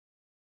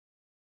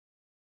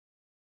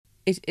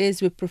It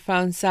is with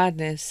profound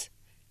sadness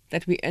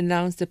that we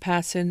announce the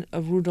passing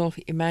of Rudolph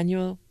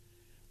Emmanuel,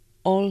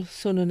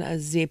 also known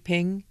as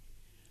Zeping,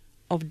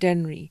 of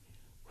Dennery,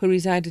 who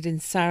resided in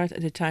Sarat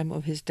at the time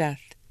of his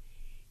death.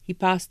 He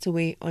passed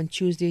away on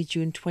Tuesday,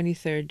 June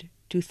 23,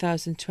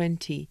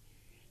 2020,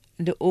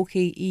 at the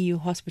OKEU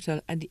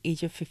Hospital at the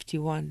age of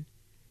 51.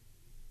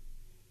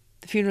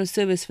 The funeral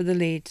service for the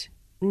late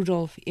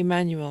Rudolph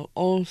Emmanuel,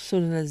 also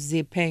known as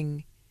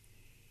Zeping,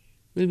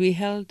 will be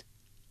held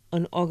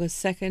on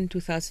August 2,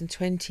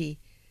 2020,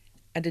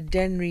 at the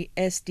Dennery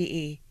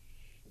SDA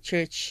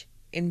Church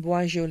in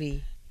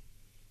Bois-Joli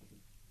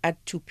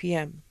at 2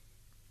 p.m.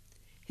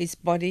 His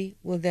body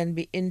will then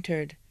be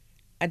interred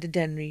at the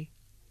Dennery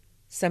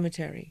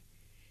Cemetery.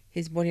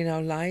 His body now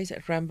lies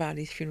at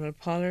Rambali's Funeral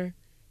Parlour,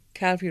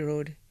 Calvary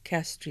Road,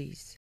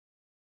 Castries.